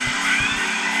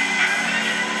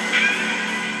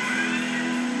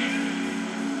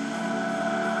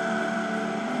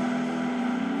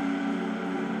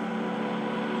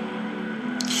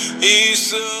He used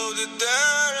to hold it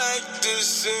down like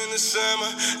this in the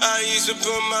summer. I used to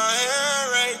put my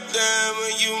hair right down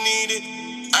when you need it.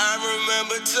 I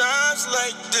remember times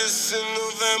like this in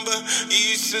November.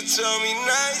 You used to tell me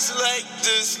nights like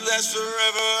this last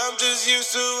forever. I'm just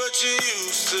used to what you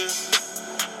used to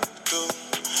do.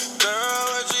 Girl,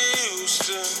 what you used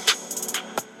to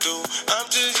do. I'm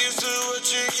just used to what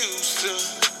you used to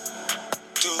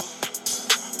do.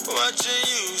 What you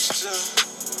used to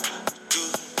do.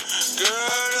 Girl,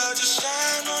 I'll just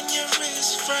shine on your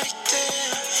wrist right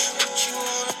there. Put you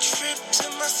on a trip to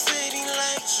my city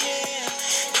like, yeah.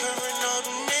 Current all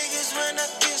the niggas when I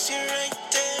kiss you right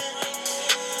there.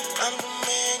 I'm the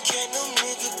man, can't no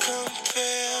nigga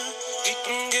compare. We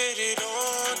can get it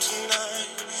on tonight.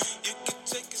 You can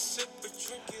take a sip and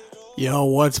drink it all. Yo,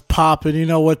 what's poppin'? You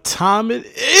know what time it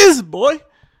is, boy?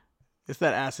 It's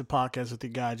that Acid Podcast with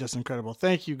your guy, Just Incredible.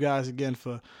 Thank you guys again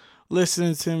for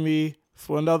listening to me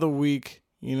for another week.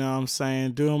 You know what I'm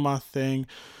saying? Doing my thing.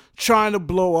 Trying to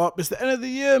blow up. It's the end of the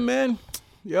year, man.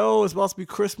 Yo, it's about to be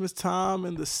Christmas time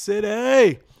in the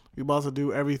city. We're about to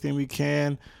do everything we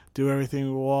can. Do everything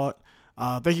we want.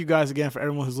 Thank you guys again for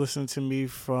everyone who's listening to me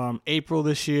from April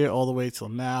this year all the way till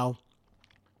now.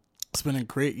 It's been a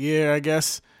great year, I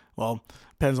guess. Well,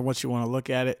 depends on what you want to look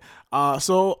at it.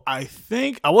 So I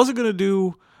think I wasn't going to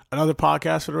do another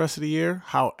podcast for the rest of the year.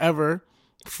 However,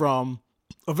 from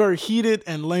a very heated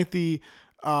and lengthy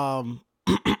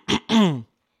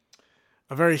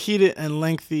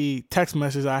text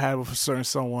message I had with a certain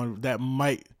someone that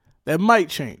might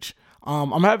change.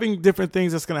 I'm having different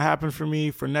things that's going to happen for me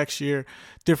for next year,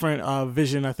 different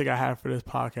vision I think I have for this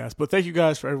podcast. But thank you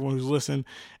guys for everyone who's listened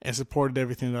and supported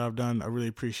everything that I've done. I really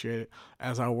appreciate it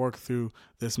as I work through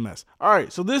this mess. All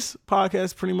right, so this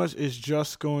podcast pretty much is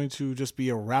just going to just be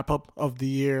a wrap-up of the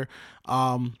year,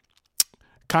 kind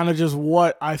of just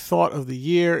what I thought of the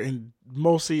year, and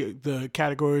mostly the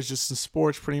categories just in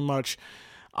sports pretty much,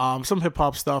 some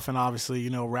hip-hop stuff, and obviously,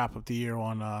 wrap up the year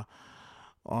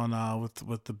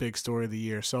with the big story of the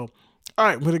year. So, all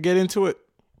right, I'm going to get into it.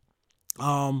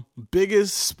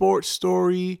 Biggest sports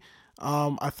story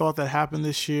I thought that happened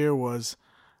this year was,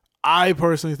 I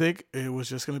personally think it was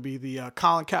just going to be the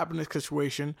Colin Kaepernick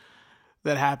situation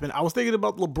that happened. I was thinking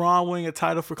about LeBron winning a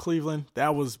title for Cleveland.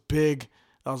 That was big.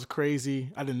 That was crazy.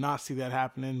 I did not see that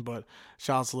happening, but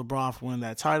shout out to LeBron for winning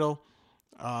that title.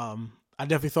 I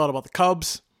definitely thought about the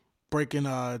Cubs breaking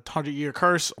a 100-year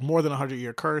curse, more than a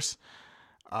 100-year curse.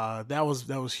 That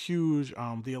was huge.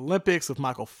 The Olympics with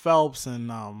Michael Phelps and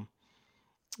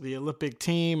the Olympic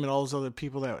team and all those other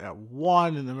people that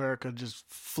won in America, just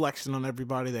flexing on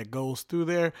everybody that goes through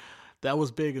there. That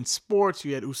was big in sports.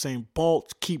 You had Usain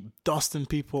Bolt keep dusting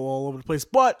people all over the place.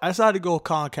 But I decided to go with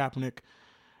Colin Kaepernick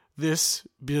this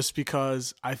just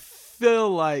because I feel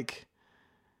like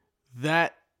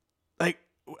that, like,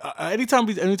 anytime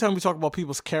we talk about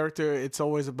people's character, it's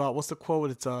always about, what's the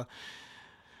quote? It's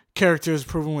character is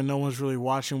proven when no one's really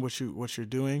watching what you're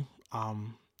doing.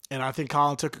 And I think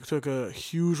Colin took a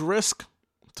huge risk,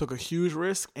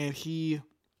 and he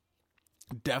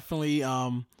definitely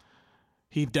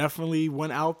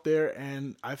went out there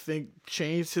and I think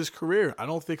changed his career. I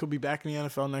don't think he'll be back in the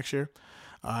NFL next year.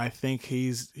 I think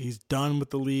he's done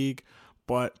with the league,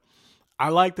 but I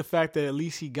like the fact that at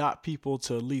least he got people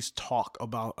to at least talk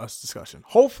about us discussion.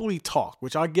 Hopefully talk,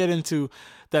 which I'll get into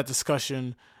that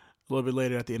discussion a little bit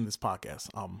later at the end of this podcast.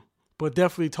 But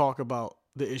definitely talk about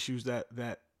the issues that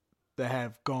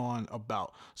have gone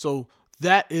about. So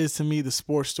that is, to me, the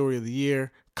sports story of the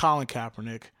year. Colin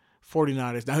Kaepernick,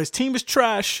 49ers. Now, his team is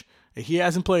trash. And he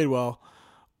hasn't played well.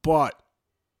 But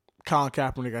Colin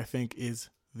Kaepernick, I think, is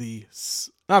the,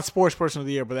 not sports person of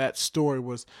the year, but that story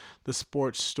was the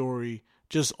sports story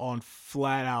just on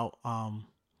flat out,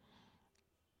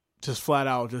 just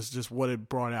what it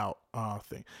brought out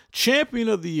thing. Champion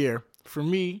of the year, for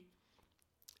me,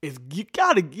 is you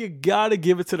gotta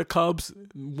give it to the Cubs.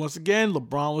 Once again,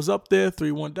 LeBron was up there,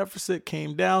 3-1 deficit,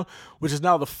 came down, which is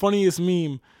now the funniest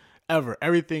meme ever.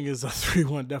 Everything is a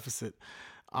 3-1 deficit.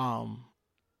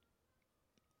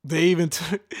 They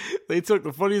took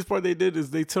the funniest part they did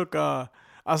is they took I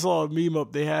saw a meme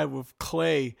up they had with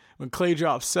Clay. When Clay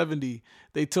dropped 70,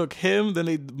 they took him, then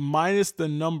they minus the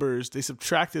numbers, they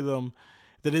subtracted them,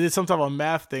 then they did some type of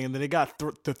math thing, and then they got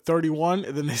to 31,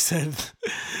 and then they said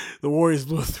the Warriors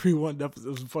blew a 3-1 deficit.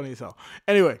 It was funny as hell.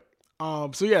 Anyway,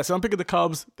 so I'm picking the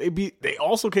Cubs. They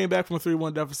also came back from a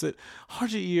 3-1 deficit,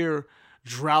 100-year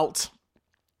drought,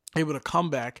 able to come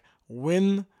back,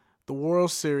 win the World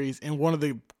Series in one of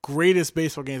the greatest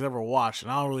baseball games I've ever watched.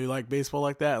 And I don't really like baseball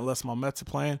like that unless my Mets are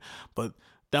playing, but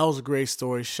that was a great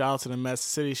story. Shout out to the Mets,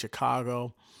 City,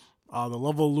 Chicago. The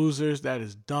level of losers, that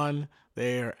is done.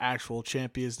 They are actual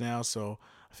champions now, so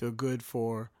I feel good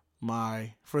for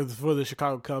the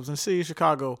Chicago Cubs. And see,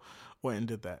 Chicago went and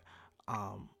did that.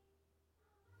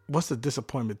 What's the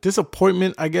disappointment?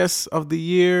 Disappointment, I guess, of the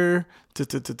year. I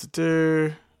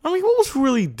mean, what was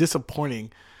really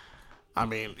disappointing? I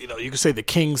mean, you could say the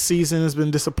Kings season has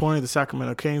been disappointing, the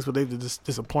Sacramento Kings, but they've been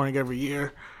disappointing every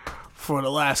year for the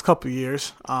last couple of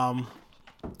years.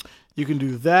 You can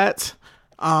do that.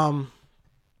 I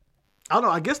don't know.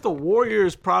 I guess the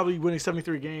Warriors probably winning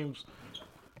 73 games.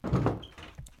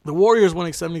 The Warriors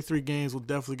winning 73 games will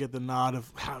definitely get the nod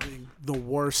of having the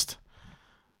worst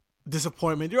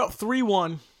disappointment. You're up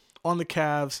 3-1 on the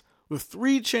Cavs with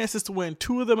 3 chances to win,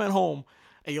 2 of them at home,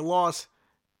 and you lost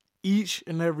each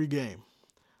and every game.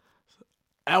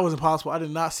 That was impossible. I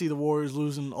did not see the Warriors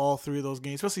losing all 3 of those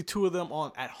games, especially 2 of them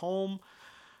at home.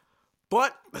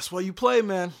 But that's why you play,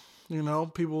 man.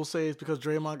 People will say it's because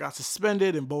Draymond got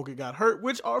suspended and Bogut got hurt,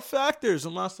 which are factors.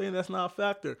 I'm not saying that's not a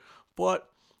factor. But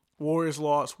Warriors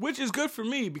lost, which is good for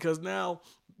me because now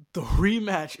the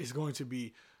rematch is going to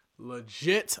be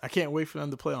legit. I can't wait for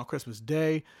them to play on Christmas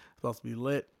Day. It's about to be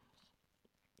lit.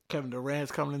 Kevin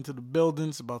Durant's coming into the building.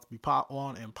 It's about to be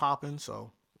on and popping.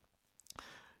 So,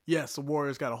 yes, the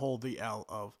Warriors got to hold the L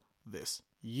of this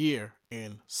year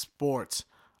in sports.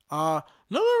 Another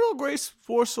real great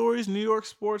sports stories. New York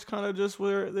sports kind of just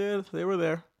were there. They were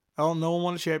there. No one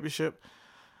won a championship.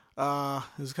 It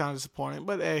was kind of disappointing,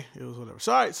 but hey, it was whatever.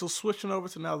 So, all right, so switching over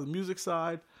to now the music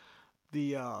side.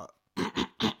 The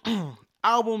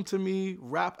album to me,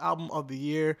 rap album of the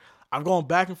year. I'm going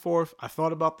back and forth. I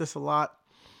thought about this a lot.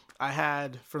 I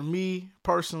had, for me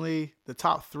personally, the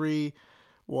top 3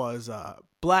 was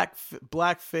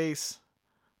Blackface,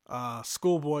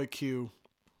 Schoolboy Q.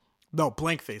 No,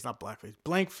 Blankface, not Blackface.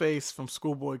 Blankface from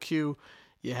Schoolboy Q.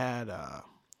 You had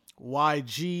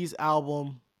YG's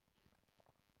album.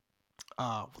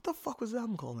 What the fuck was the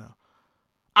album called now?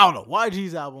 I don't know.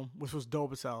 YG's album, which was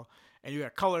dope as hell. And you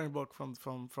got Coloring Book from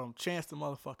Chance the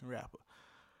Motherfucking Rapper.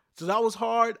 So that was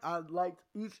hard. I liked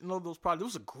each one of those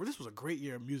projects. This was a great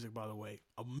year of music, by the way.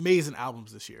 Amazing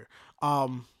albums this year.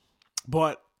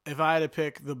 But if I had to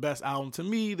pick the best album to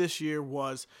me this year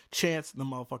was Chance the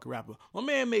Motherfucking Rapper. My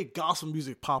man made gospel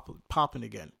music popping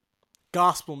again.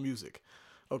 Gospel music.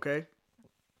 Okay?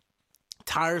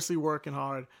 Tirelessly working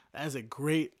hard. That is a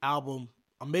great album.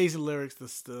 Amazing lyrics.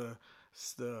 The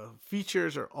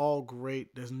features are all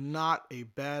great. There's not a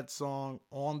bad song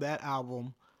on that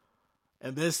album.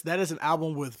 And that is an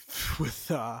album with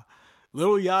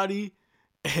Lil Yachty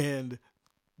and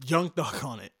Young Thug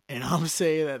on it. And I'm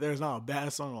saying that there's not a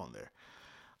bad song on there.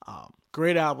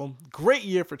 Great album. Great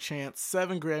year for Chance.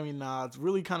 7 Grammy nods.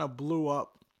 Really kind of blew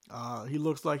up. He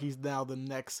looks like he's now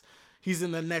he's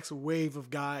in the next wave of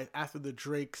guys after the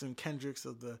Drakes and Kendricks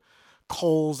of the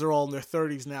Coles. They're all in their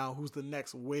 30s now. Who's the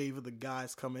next wave of the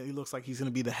guys coming? He looks like he's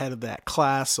going to be the head of that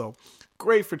class. So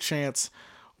great for Chance.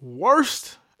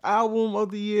 Worst album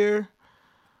of the year.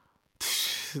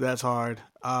 That's hard.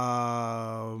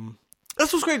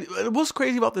 That's what's crazy. What's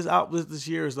crazy about this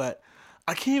year is that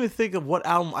I can't even think of what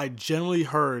album I generally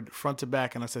heard front to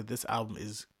back and I said this album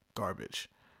is garbage.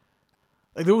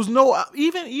 Like there was no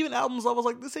even albums I was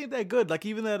like this ain't that good. Like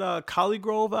even that Collie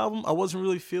Grove album, I wasn't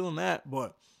really feeling that,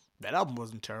 but that album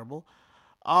wasn't terrible.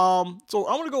 So I'm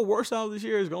gonna go worst album this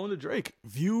year is going to Drake.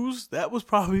 Views, that was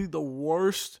probably the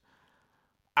worst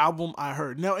album I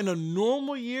heard. Now in a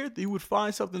normal year, you would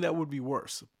find something that would be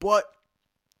worse. But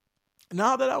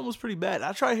now that album was pretty bad.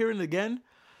 I tried hearing it again.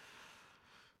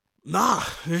 Nah,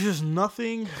 there's just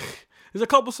nothing. There's a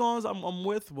couple songs I'm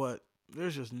with, but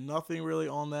there's just nothing really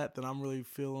on that I'm really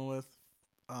feeling with.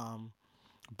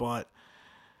 But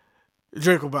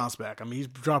Drake will bounce back. I mean, he's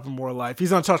dropping more life.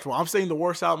 He's untouchable. I'm saying the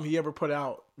worst album he ever put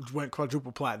out went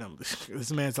quadruple platinum.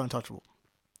 This man's untouchable.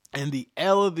 And the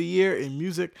L of the year in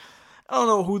music, I don't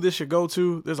know who this should go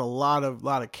to. There's a lot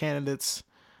of candidates.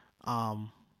 A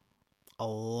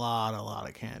lot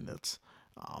of candidates.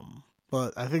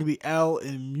 But I think the L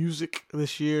in music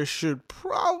this year should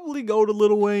probably go to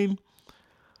Lil Wayne.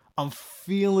 I'm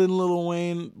feeling Lil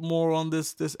Wayne more on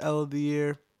this L of the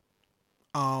year.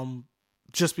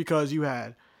 Just because you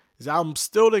had his album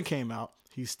still didn't came out.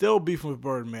 He's still beefing with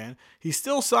Birdman. He's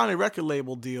still signing record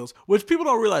label deals, which people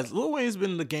don't realize. Lil Wayne's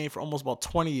been in the game for almost about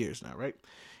 20 years now, right?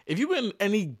 If you've been in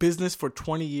any business for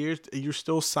 20 years and you're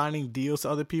still signing deals to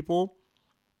other people,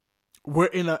 we're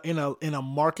in a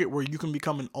market where you can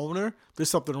become an owner. There's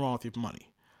something wrong with your money.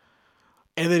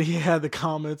 And then he had the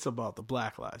comments about the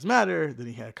Black Lives Matter. Then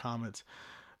he had comments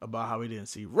about how he didn't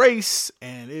see race,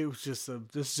 and it was just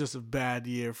a bad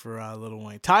year for Lil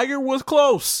Wayne. Tiger was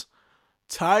close.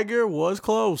 Tiger was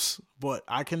close, but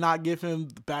I cannot give him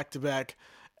back-to-back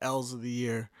L's of the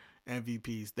year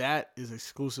MVPs. That is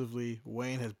exclusively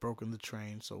Wayne has broken the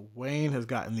train. So Wayne has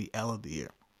gotten the L of the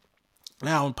year.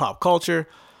 Now in pop culture,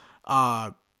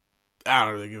 I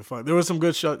don't really give a fuck. There was some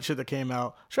good shit that came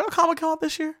out. Sherlock Comic come out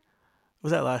this year?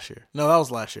 Was that last year? No, that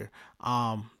was last year.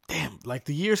 Damn, like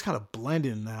the year's kind of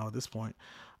blending now at this point.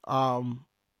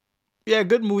 Yeah,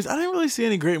 good movies. I didn't really see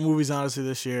any great movies, honestly,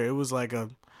 this year. It was like a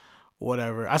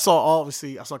whatever. I saw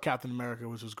Captain America,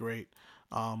 which was great.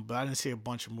 But I didn't see a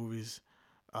bunch of movies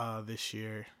this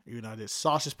year. Even though I did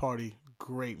Sausage Party,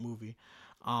 great movie.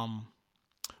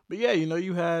 But yeah,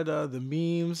 you had the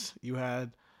memes. You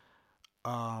had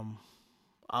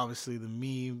obviously the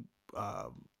meme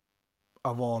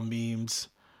of all memes.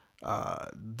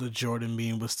 The Jordan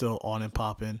meme was still on and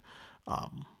popping.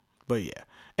 But yeah.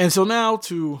 And so now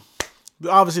to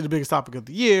obviously the biggest topic of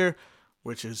the year,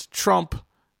 which is Trump,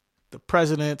 the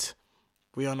president.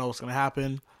 We all know what's going to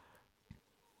happen.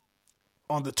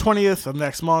 On the 20th of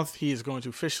next month, he is going to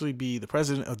officially be the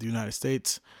president of the United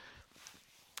States.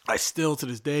 I still, to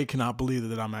this day, cannot believe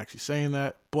that I'm actually saying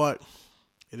that, but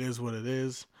it is what it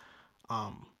is.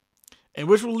 And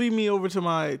which will lead me over to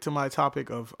my topic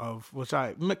of which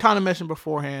I kind of mentioned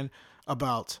beforehand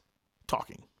about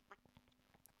talking.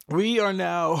 We are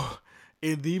now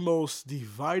in the most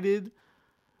divided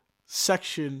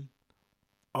section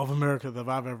of America that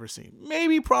I've ever seen.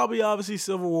 Maybe, probably, obviously,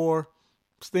 Civil War,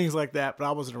 things like that, but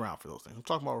I wasn't around for those things. I'm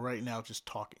talking about right now, just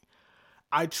talking.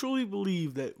 I truly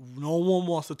believe that no one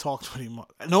wants to talk to anymore.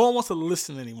 No one wants to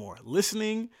listen anymore.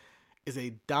 Listening is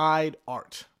a died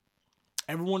art.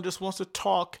 Everyone just wants to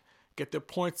talk, get their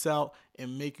points out,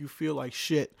 and make you feel like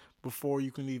shit before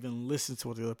you can even listen to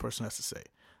what the other person has to say.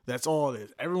 That's all it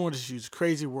is. Everyone just uses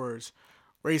crazy words.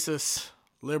 Racist,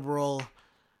 liberal,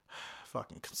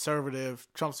 fucking conservative,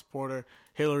 Trump supporter,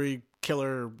 Hillary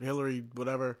killer, Hillary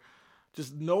whatever.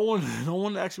 Just no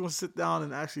one actually wants to sit down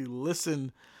and actually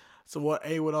listen to what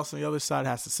else on the other side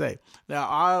has to say.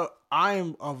 Now, I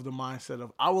am of the mindset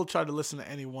of I will try to listen to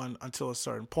anyone until a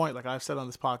certain point. Like I've said on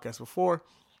this podcast before,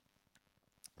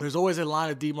 there's always a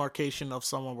line of demarcation of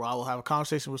someone where I will have a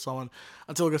conversation with someone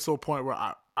until it gets to a point where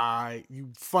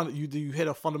you hit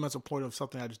a fundamental point of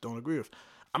something I just don't agree with.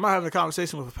 I'm not having a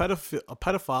conversation with a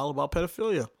pedophile about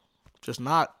pedophilia. Just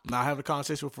not having a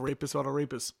conversation with a rapist about a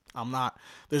rapist. I'm not.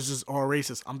 Or a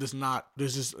racist. I'm just not.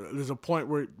 There's a point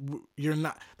where you're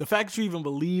not. The fact that you even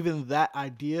believe in that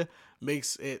idea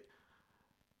makes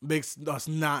us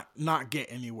not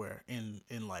get anywhere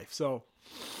in life. So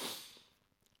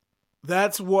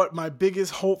that's what my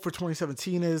biggest hope for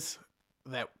 2017 is,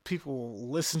 that people will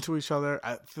listen to each other.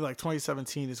 I feel like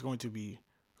 2017 is going to be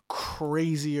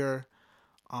crazier.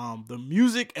 The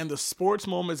music and the sports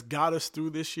moments got us through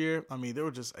this year. I mean, they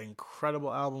were just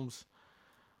incredible albums,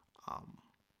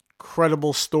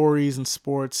 incredible stories in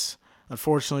sports.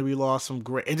 Unfortunately, we lost some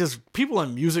great, and just people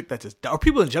in music that just, or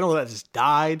people in general that just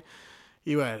died.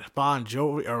 You had Bon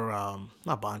Jovi, or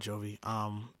not Bon Jovi,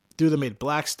 dude that made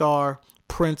Black Star.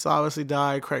 Prince obviously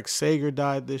died. Craig Sager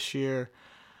died this year.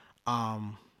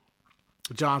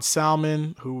 John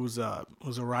Salmon, who's a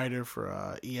writer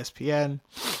for ESPN.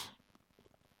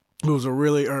 Who was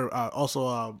also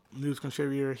a news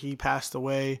contributor. He passed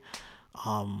away.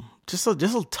 Just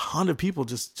a ton of people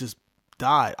just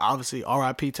died. Obviously,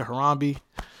 R.I.P. to Harambe,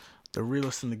 the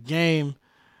realest in the game.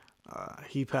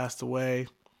 He passed away.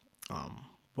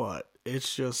 But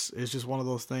it's just one of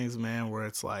those things, man, where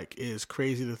it's like, it is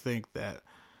crazy to think that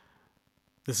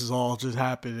this is all just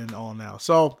happening all now.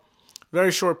 So,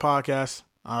 very short podcast.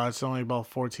 It's only about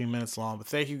 14 minutes long. But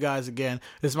thank you guys again.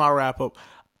 This is my wrap up.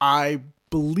 I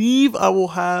believe I will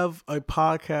have a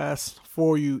podcast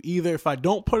for you. Either if I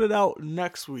don't put it out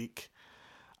next week,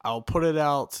 I'll put it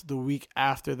out the week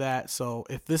after that. So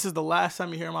if this is the last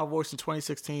time you hear my voice in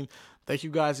 2016, thank you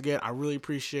guys again. I really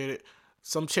appreciate it.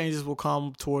 Some changes will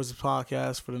come towards the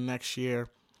podcast for the next year.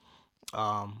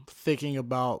 Thinking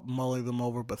about mulling them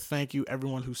over, but thank you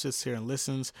everyone who sits here and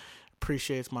listens,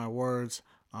 appreciates my words.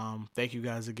 Thank you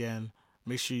guys again.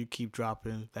 Make sure you keep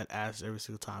dropping that ass every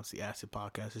single time. It's the Acid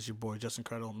Podcast. It's your boy, Justin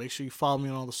Credle. Make sure you follow me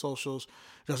on all the socials.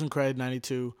 Justin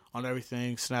Cred92 on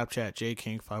everything. Snapchat,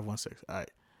 JKing516. All right.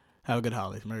 Have a good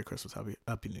holiday. Merry Christmas.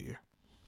 Happy New Year.